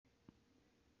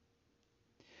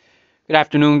Good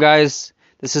afternoon, guys.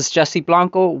 This is Jesse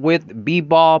Blanco with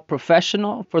B-Ball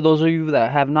Professional. For those of you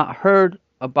that have not heard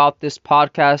about this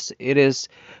podcast, it is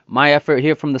my effort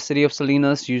here from the city of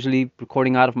Salinas, usually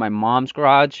recording out of my mom's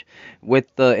garage,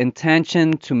 with the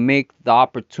intention to make the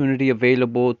opportunity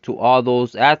available to all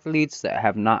those athletes that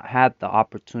have not had the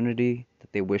opportunity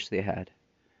that they wish they had.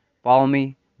 Follow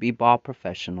me, B-Ball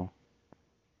Professional.